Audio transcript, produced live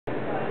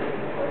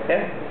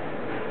Okay.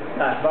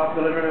 Mark's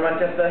delivering in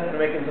Manchester. I'm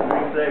making some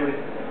drinks today with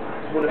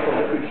wonderful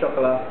liquid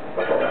chocolate.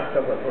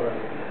 Chocolate for us.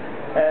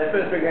 The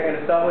first drink I'm going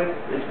to start with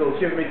is called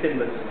Shiver Me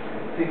Timbers.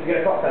 See if you can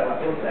get a cocktail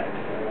after one sec.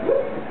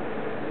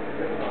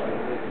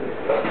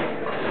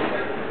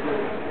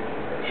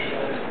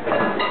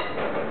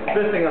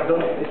 First thing I've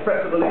done is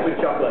prep up the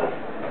liquid chocolate.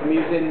 I'm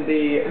using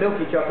the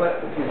Milky Chocolate,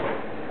 which is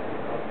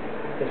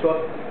this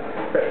one.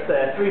 Prepped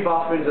 3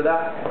 bar spoons of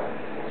that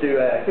to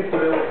 50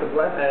 ml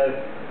of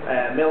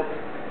milk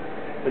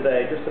with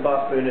just a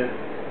bar spoon of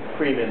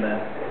cream in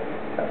there.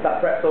 That's that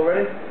prepped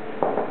already.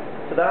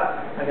 To that,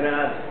 I'm going to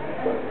add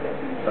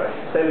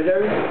Sailor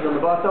Jerry's, which is on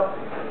the bar top,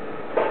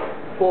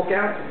 4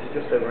 ounce, which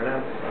is just over an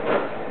ounce.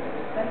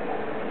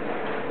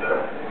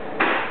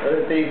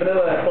 The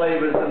vanilla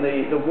flavours and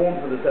the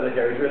warmth of the Sailor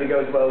Jerry's really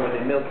goes well with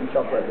the milky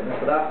chocolate and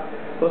for that.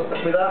 Plus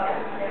with that,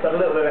 to add a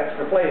little bit of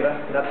extra flavour,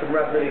 you can add some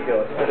raspberry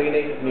liqueur. So you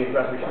can use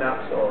raspberry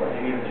schnapps or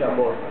maybe even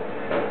chambord.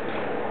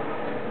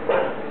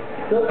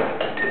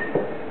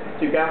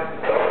 2 ounce.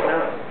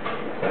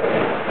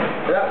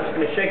 For that, I'm just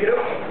going to shake it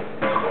up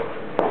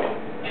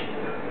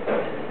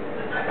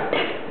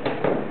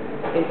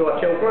into our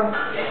chill glass.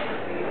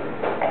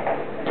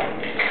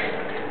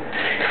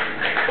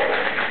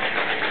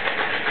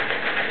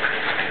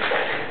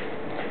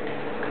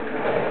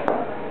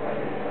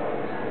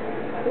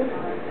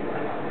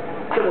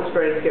 Double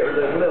strain to get rid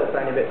of those little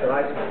tiny bits of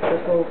ice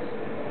crystals.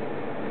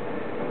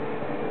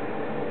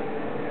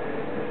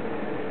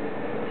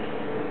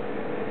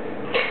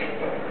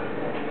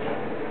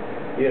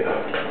 Beautiful.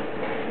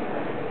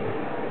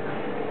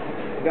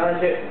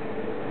 Garnish it.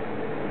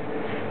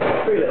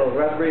 3 little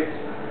raspberries.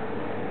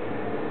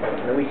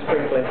 And a wee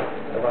sprinkling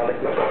of our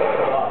liquid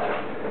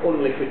chocolate,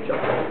 unliquid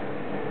chocolate.